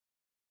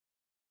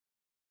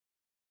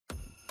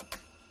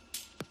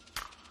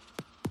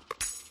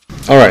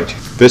Alright,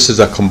 this is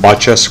a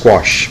Kabocha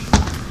Squash.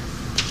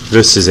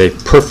 This is a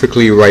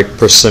perfectly ripe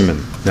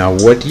persimmon. Now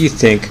what do you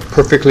think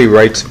perfectly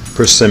ripe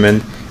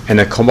persimmon and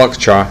a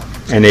Kabocha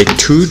and a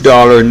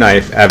 $2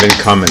 knife have in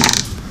common?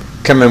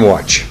 Come and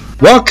watch.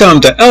 Welcome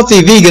to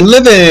Healthy Vegan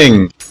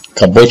Living!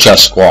 Kabocha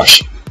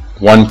Squash,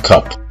 1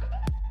 cup.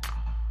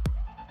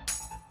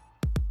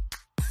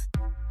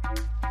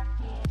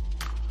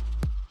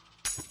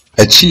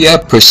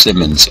 Achia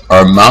persimmons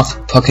are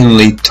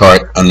mouth-puckeringly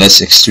tart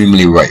unless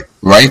extremely ripe.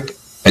 Ripe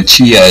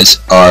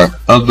achias are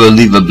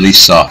unbelievably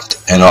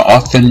soft and are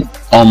often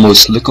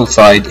almost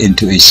liquefied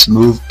into a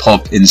smooth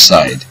pulp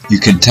inside. You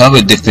can tell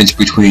the difference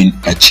between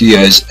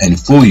achias and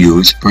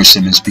full-use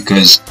persimmons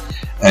because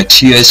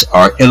achias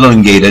are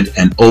elongated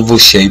and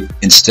oval-shaped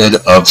instead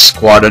of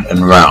squatted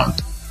and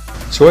round.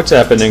 So what's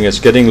happening is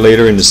getting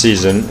later in the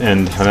season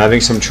and I'm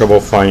having some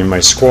trouble finding my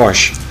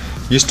squash.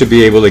 Used to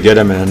be able to get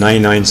them in a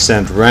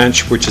 99-cent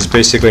ranch, which is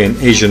basically an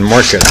Asian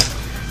market.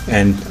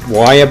 And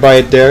why I buy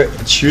it there?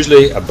 It's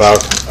usually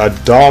about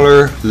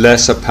 $1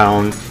 less a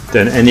pound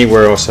than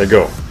anywhere else I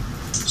go.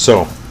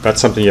 So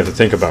that's something you have to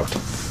think about.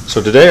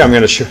 So today I'm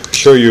going to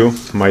show you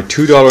my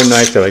 $2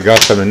 knife that I got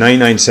from the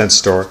 99-cent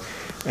store,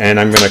 and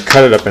I'm going to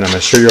cut it up and I'm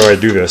going to show you how I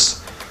do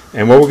this.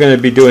 And what we're going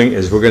to be doing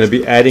is we're going to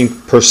be adding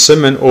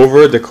persimmon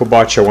over the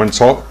Kabocha when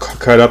it's all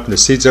cut up and the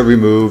seeds are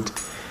removed,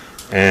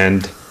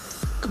 and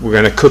we're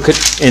going to cook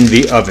it in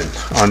the oven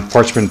on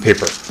parchment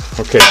paper.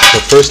 Okay, so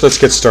first let's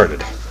get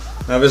started.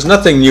 Now there's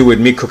nothing new with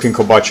me cooking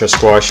Kabocha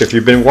squash. If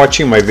you've been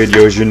watching my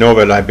videos, you know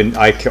that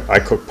I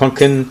cook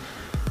pumpkin.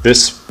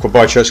 This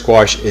Kabocha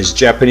squash is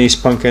Japanese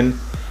pumpkin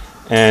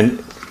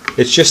and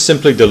it's just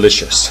simply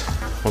delicious.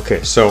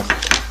 Okay, so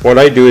what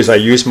I do is I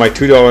use my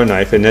 $2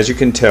 knife, and as you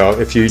can tell,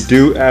 if you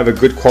do have a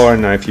good quality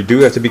knife, you do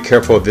have to be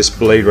careful of this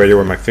blade right here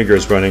where my finger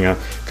is running out,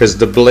 because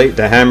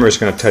the hammer is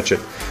going to touch it.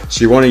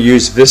 So you want to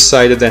use this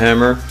side of the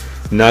hammer,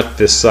 not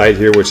this side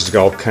here, which has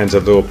got all kinds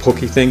of little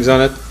pokey things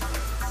on it,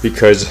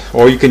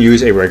 or you can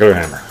use a regular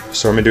hammer.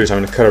 So what I'm going to do is I'm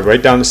going to cut it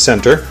right down the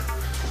center,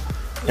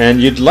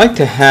 and you'd like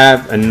to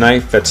have a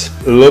knife that's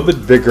a little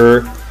bit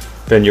bigger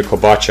than your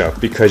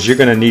Kabocha because you're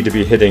going to need to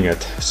be hitting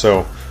it.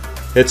 So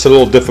it's a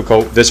little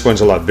difficult. This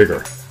one's a lot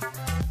bigger.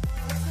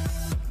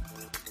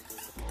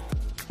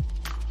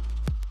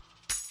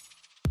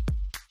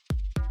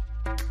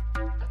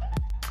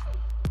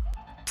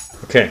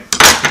 Okay,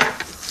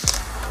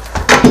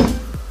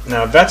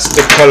 now that's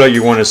the color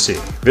you want to see.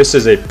 This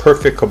is a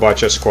perfect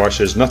Kabocha squash.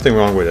 There's nothing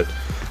wrong with it.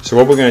 So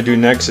what we're going to do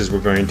next is we're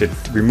going to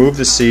remove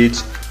the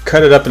seeds,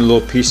 cut it up in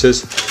little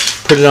pieces,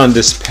 put it on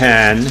this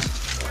pan.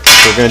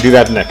 We're going to do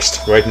that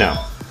next, right now.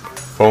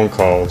 Phone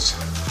calls.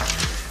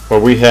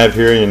 What we have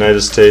here in the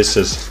United States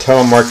is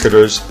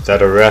telemarketers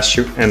that harass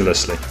you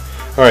endlessly.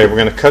 Alright, we're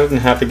going to cut it in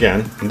half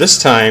again. And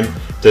this time,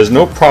 there's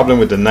no problem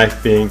with the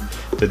knife being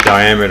the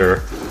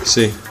diameter.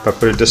 See, if I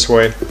put it this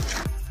way,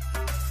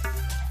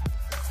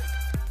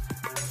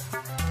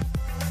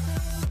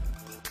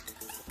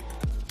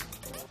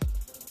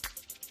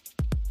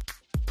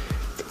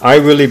 I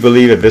really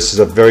believe that this is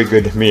a very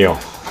good meal.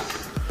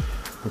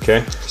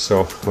 Okay,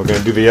 so we're going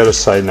to do the other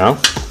side now.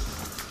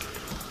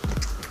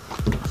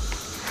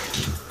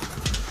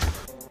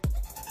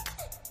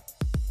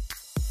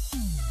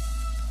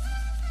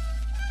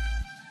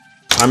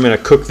 I'm going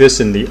to cook this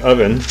in the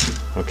oven.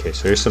 Okay,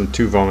 so here's some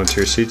 2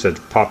 volunteer seeds that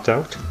popped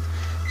out.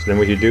 So then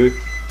what you do,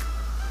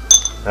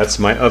 that's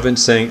my oven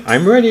saying,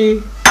 I'm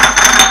ready.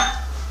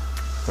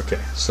 Okay,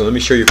 so let me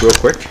show you real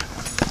quick.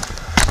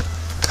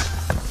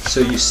 So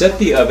you set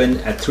the oven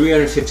at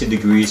 350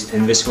 degrees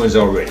and this one's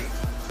all ready.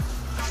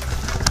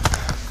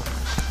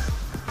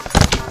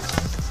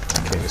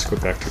 Okay, let's go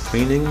back to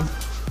cleaning.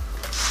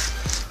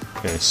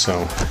 Okay,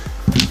 so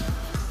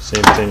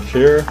same thing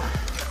here.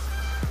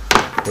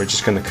 We're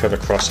just going to cut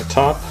across the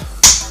top.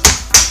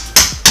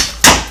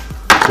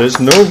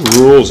 There's no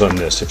rules on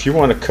this. If you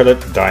want to cut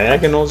it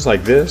diagonals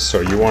like this,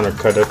 or you want to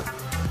cut it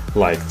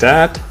like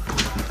that,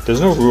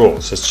 there's no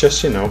rules. It's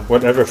just, you know,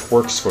 whatever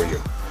works for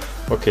you.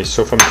 Okay,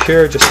 so from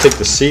here, just take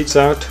the seeds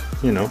out,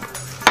 you know,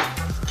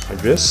 like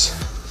this.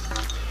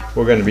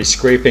 We're going to be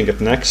scraping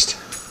it next.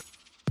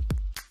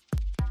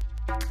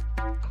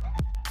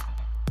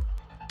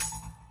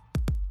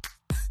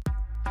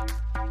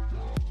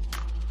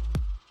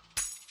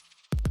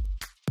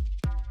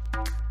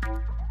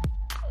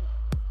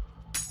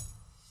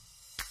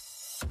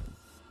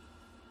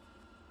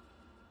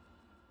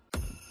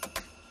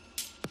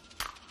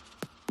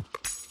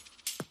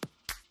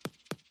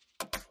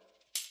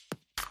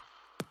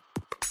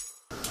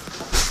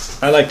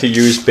 I like to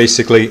use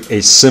basically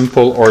a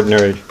simple,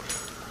 ordinary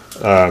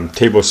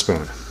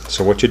tablespoon.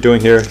 So what you're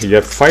doing here, you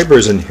have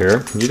fibers in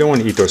here. You don't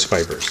want to eat those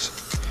fibers.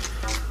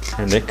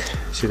 And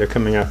see, they're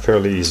coming out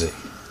fairly easy.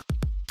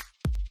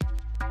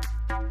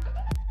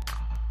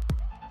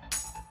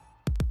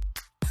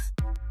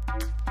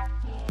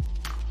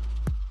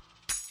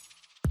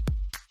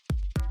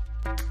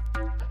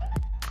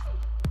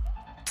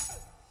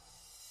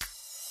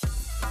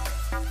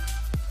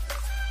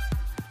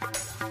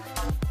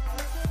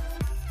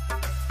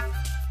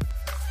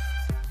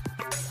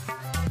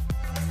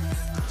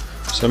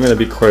 So I'm going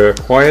to be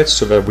quiet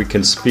so that we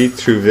can speed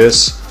through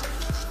this,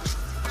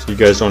 so you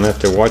guys don't have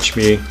to watch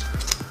me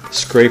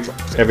scrape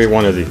every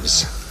one of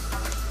these.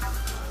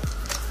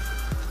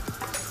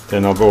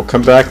 Then I'll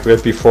come back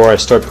right before I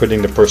start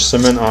putting the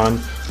persimmon on,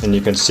 and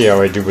you can see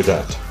how I do with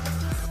that.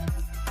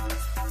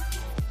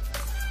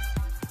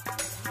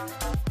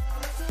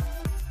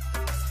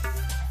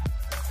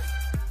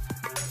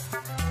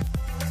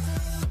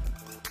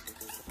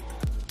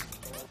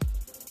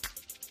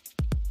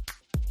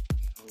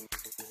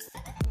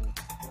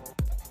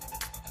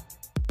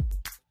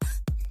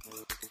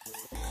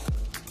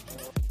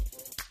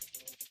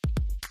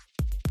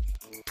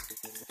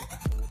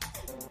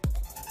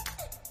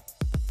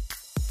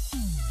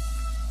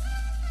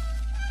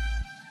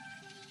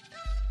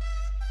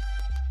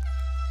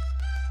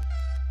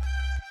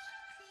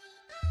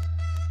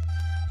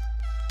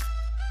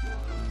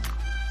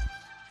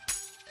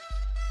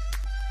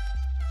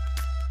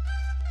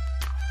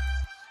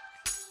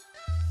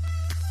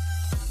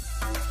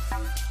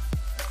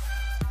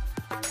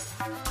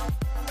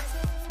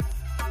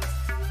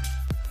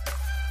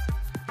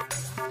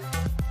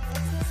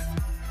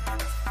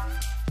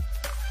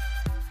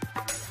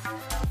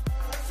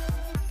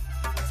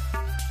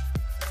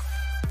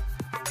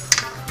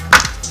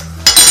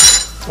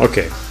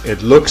 Okay,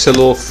 it looks a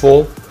little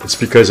full. It's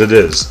because it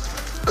is.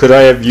 Could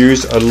I have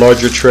used a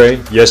larger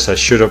tray? Yes, I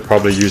should have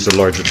probably used a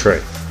larger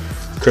tray.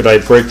 Could I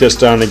break this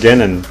down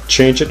again and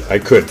change it? I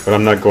could, but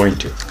I'm not going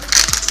to.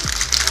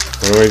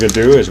 What we're going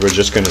to do is we're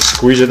just going to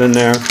squeeze it in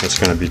there. It's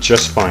going to be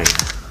just fine.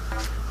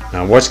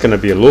 Now what's going to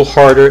be a little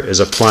harder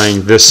is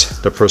applying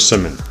the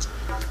persimmon.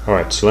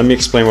 Alright, so let me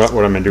explain what I'm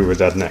going to do with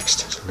that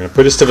next. So I'm going to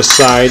put this to the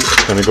side.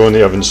 It's going to go in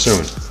the oven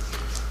soon.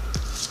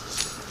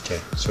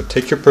 Okay, so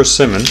take your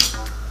persimmon,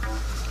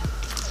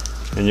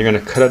 and you're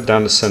going to cut it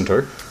down the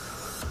center.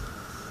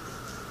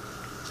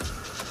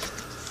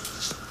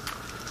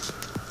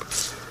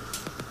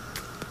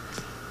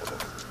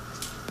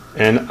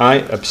 And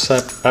I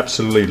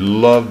absolutely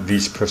love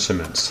these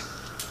persimmons.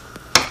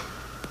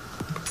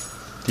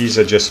 These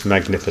are just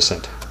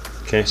magnificent.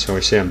 Okay, so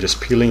we see I'm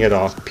just peeling it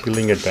off,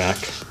 peeling it back.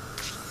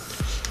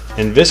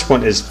 And this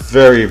one is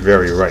very,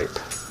 very ripe.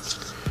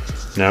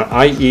 Now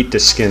I eat the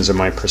skins of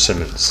my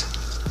persimmons.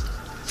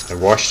 I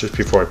washed this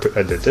before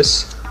I did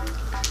this.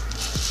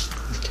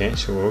 Okay,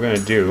 so what we're going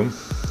to do,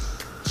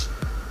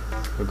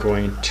 we're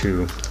going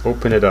to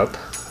open it up.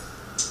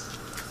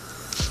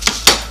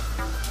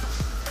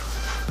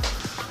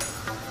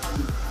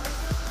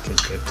 Okay,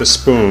 get the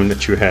spoon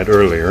that you had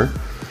earlier,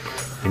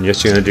 and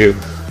what you're going to do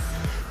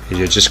is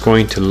you're just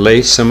going to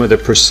lay some of the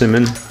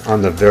persimmon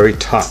on the very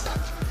top.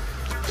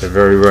 They're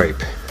very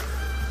ripe.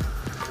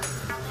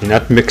 You're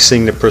not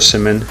mixing the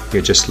persimmon,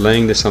 you're just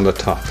laying this on the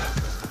top.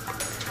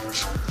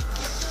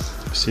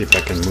 See if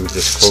I can move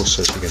this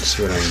closer so you can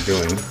see what I'm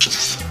doing.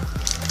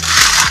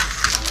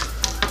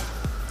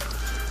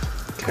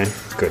 Okay,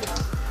 good.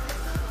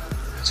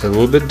 It's a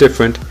little bit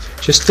different.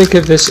 Just think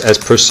of this as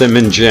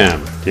persimmon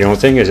jam. The only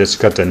thing is it's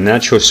got the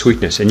natural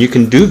sweetness, and you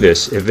can do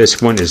this if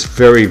this one is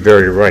very,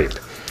 very ripe.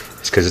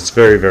 It's because it's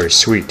very, very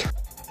sweet.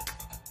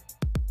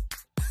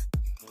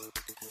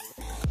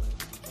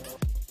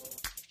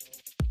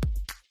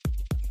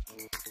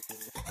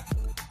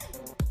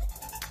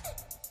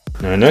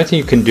 Now another thing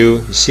you can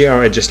do, you see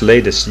how I just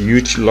laid this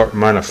huge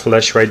amount of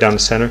flesh right down the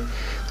center?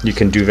 You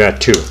can do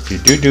that too. If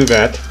you do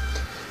that,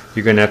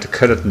 you're going to have to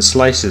cut it in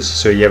slices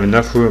so you have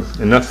enough room,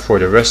 enough for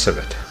the rest of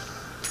it.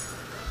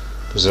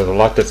 There's a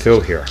lot to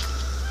fill here.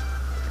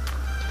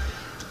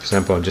 For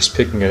example, I'm just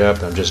picking it up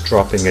and I'm just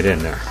dropping it in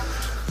there.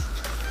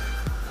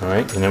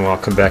 Alright, and then I'll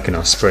come back and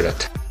I'll spread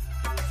it.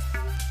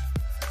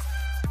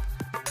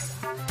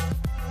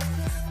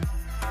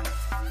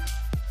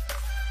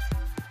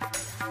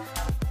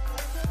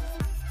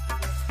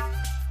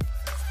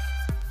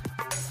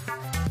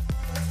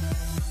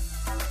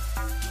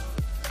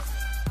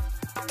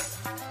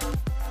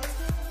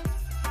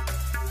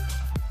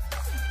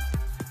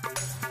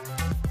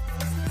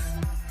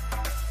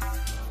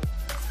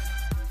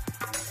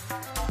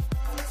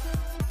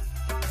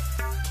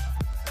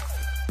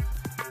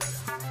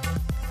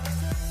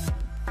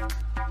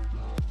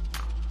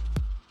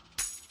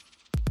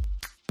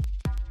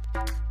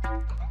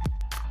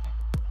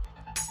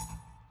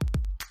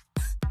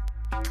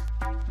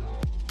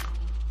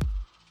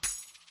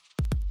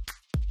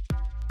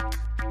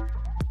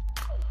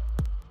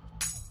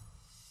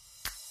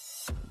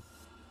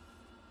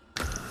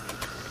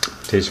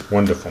 Tastes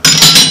wonderful.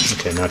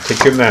 Okay, now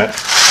take your mat,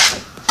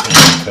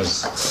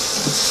 because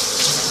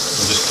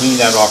we'll just clean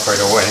that off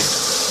right away.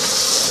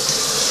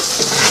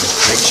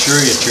 Make sure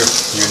that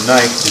your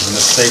knife is in a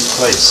safe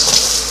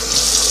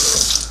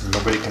place.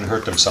 Nobody can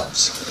hurt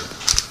themselves.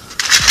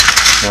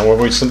 Now what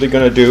we're simply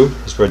going to do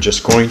is I'm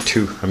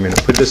going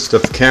to put this the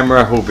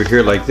camera over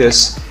here like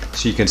this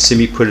so you can see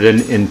me put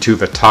it into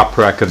the top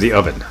rack of the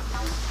oven.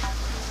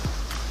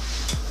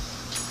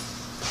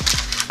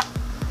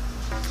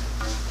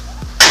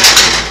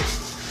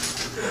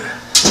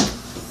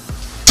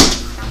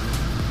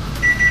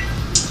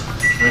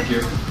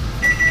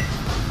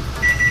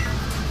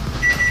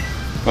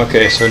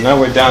 Okay, so now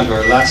we're down to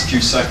our last few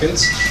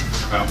seconds.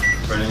 Well,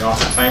 turning off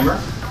the timer.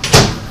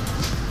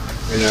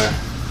 We're gonna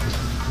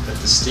let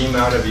the steam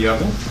out of the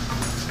oven.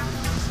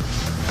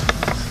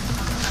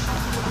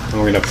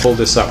 And we're gonna pull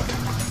this out.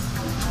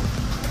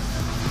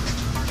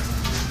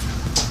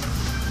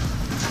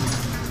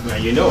 Now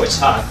you know it's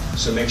hot,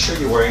 so make sure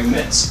you're wearing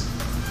mitts.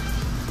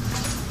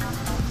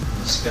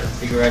 Just gotta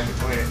figure out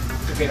the way to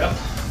pick it up.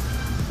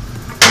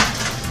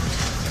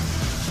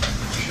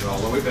 Push it all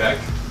the way back.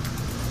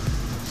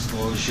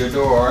 Close your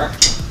door.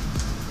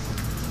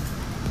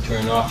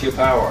 Turn off your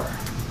power.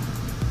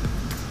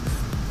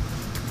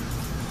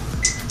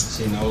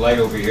 See, no light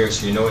over here,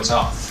 so you know it's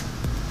off.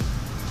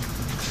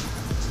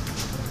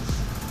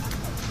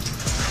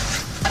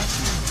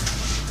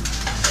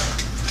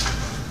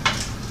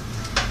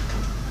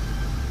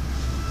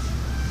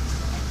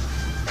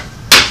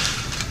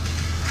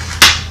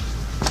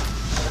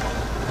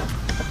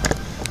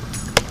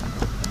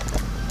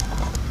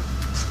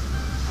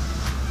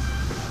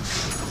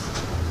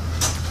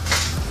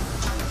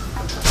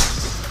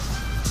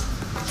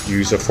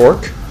 Use a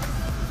fork,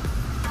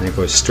 and it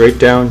goes straight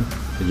down,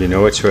 and you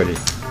know it's ready.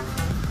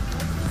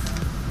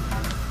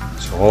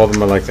 So all of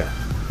them are like that.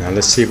 Now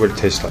let's see what it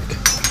tastes like.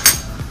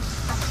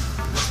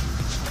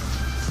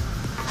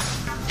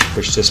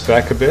 Push this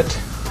back a bit,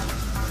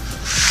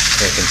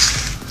 so I can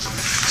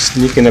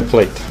sneak in a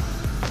plate.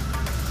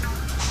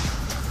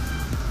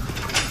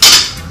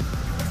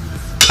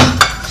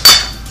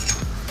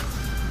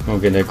 I'm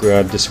going to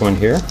grab this one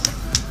here.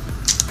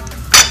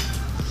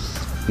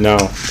 Now,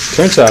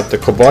 turns out the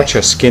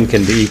kabocha skin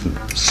can be eaten.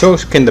 So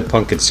can the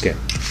pumpkin skin.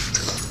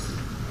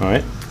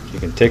 Alright, you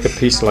can take a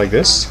piece like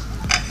this.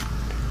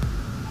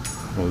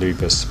 We'll leave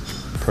this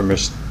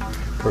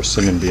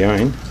persimmon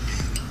behind.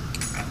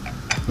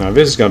 Now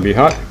this is going to be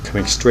hot,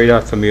 coming straight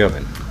out from the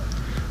oven.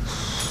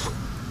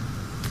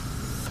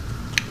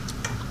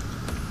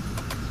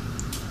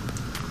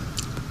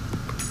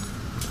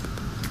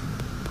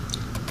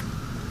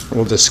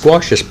 Well, the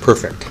squash is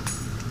perfect.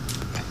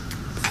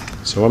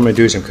 So what I'm going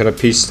to do is I'm going to cut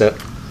a piece that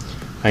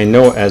I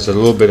know has a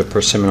little bit of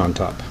persimmon on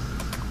top.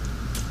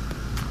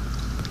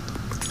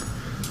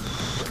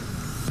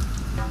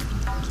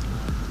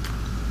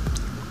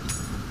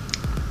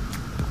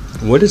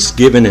 What it's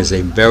given is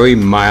a very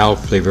mild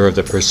flavor of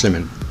the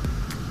persimmon.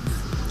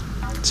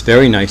 It's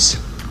very nice.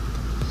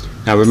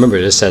 Now remember,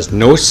 this has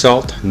no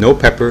salt, no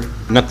pepper,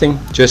 nothing,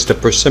 just the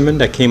persimmon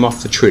that came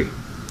off the tree.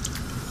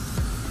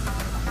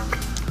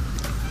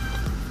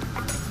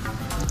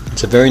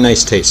 It's a very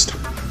nice taste.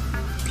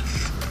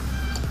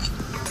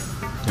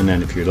 And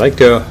then if you'd like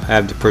to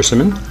have the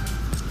persimmon,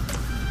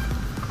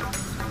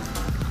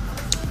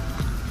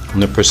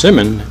 and the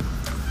persimmon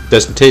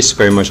doesn't taste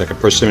very much like a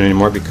persimmon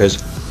anymore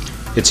because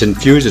it's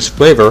infused its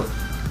flavor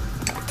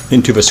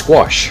into the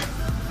squash.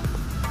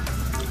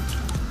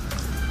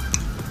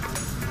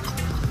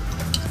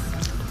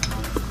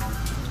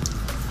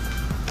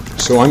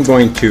 So I'm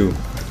going to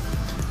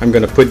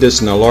put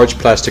this in a large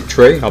plastic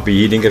tray. I'll be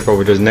eating it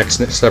over the next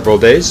several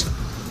days.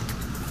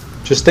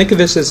 Just think of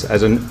this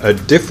as a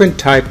different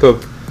type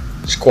of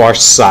squash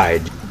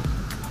side.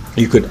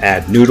 You could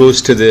add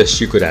noodles to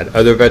this, you could add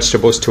other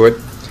vegetables to it.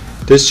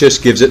 This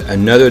just gives it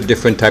another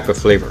different type of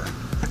flavor.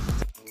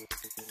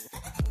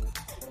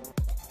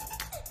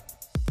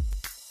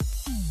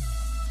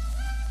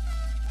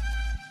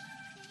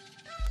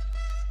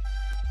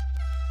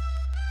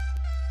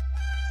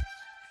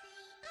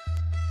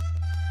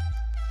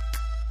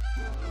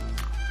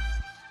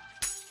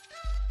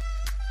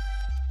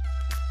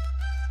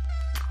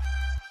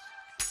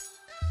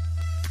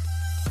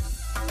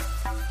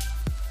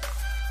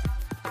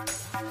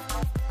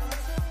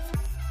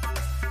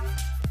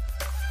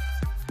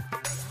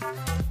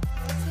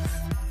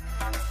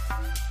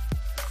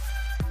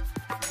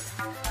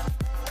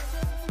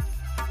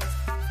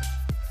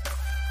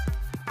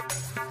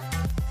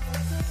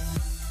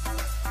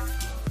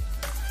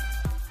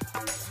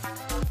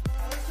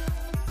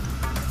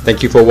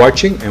 Thank you for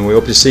watching, and we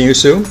hope to see you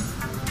soon.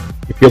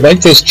 If you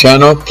like this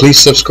channel, please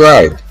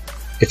subscribe.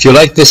 If you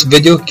like this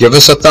video, give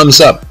us a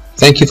thumbs up.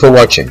 Thank you for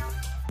watching.